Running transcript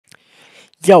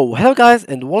Yo, hello guys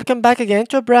and welcome back again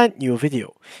to a brand new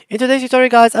video. In today's tutorial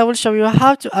guys, I will show you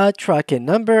how to add tracking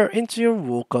number into your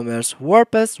WooCommerce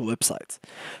WordPress website.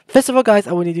 First of all guys,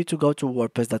 I will need you to go to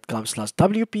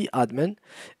wordpress.com/wp-admin,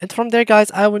 and from there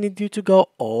guys, I will need you to go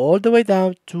all the way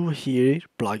down to here,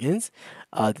 plugins,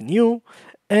 add new,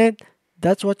 and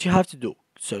that's what you have to do.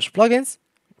 Search plugins,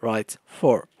 write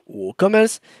for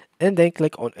WooCommerce, and then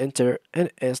click on enter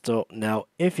and install now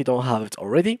if you don't have it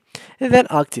already, and then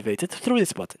activate it through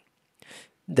this button.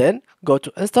 Then go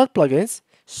to install plugins,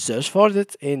 search for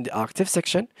it in the active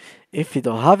section. If you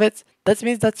don't have it, that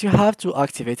means that you have to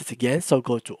activate it again, so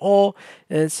go to all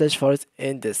and search for it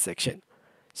in this section.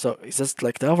 So it's just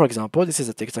like that. For example, this is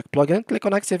a TikTok plugin, click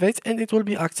on activate and it will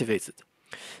be activated.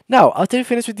 Now after you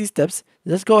finish with these steps,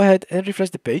 just go ahead and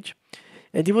refresh the page,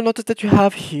 and you will notice that you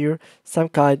have here some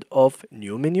kind of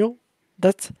new menu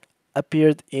that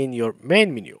appeared in your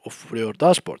main menu of your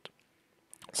dashboard.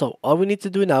 So all we need to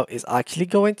do now is actually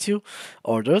go into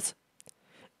orders,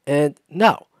 and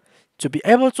now to be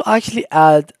able to actually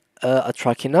add a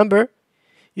tracking number,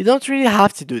 you don't really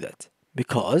have to do that,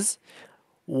 because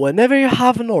whenever you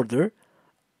have an order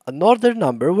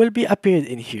number will be appeared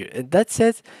in here, and that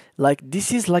says like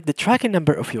this is like the tracking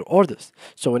number of your orders.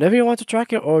 So whenever you want to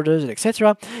track your orders and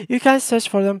etc., you can search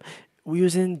for them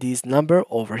using this number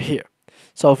over here.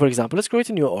 So for example, let's create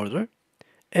a new order,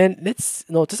 and let's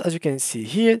notice, as you can see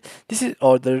here, this is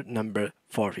order number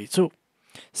 42.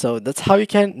 So that's how you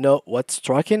can know what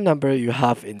tracking number you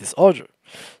have in this order.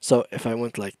 So if I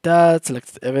went like that,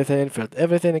 selected everything, filled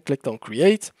everything, and clicked on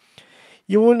create,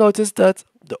 you will notice that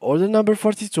the order number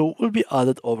 42 will be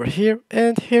added over here,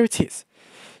 and here it is.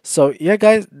 So yeah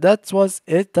guys, that was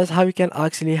it. That's how you can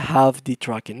actually have the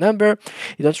tracking number.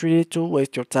 You don't really need to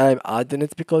waste your time adding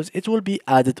it, because it will be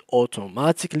added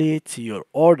automatically to your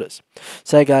orders.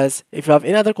 So yeah guys, if you have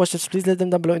any other questions, please let them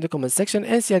down below in the comment section,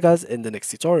 and see you guys in the next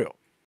tutorial.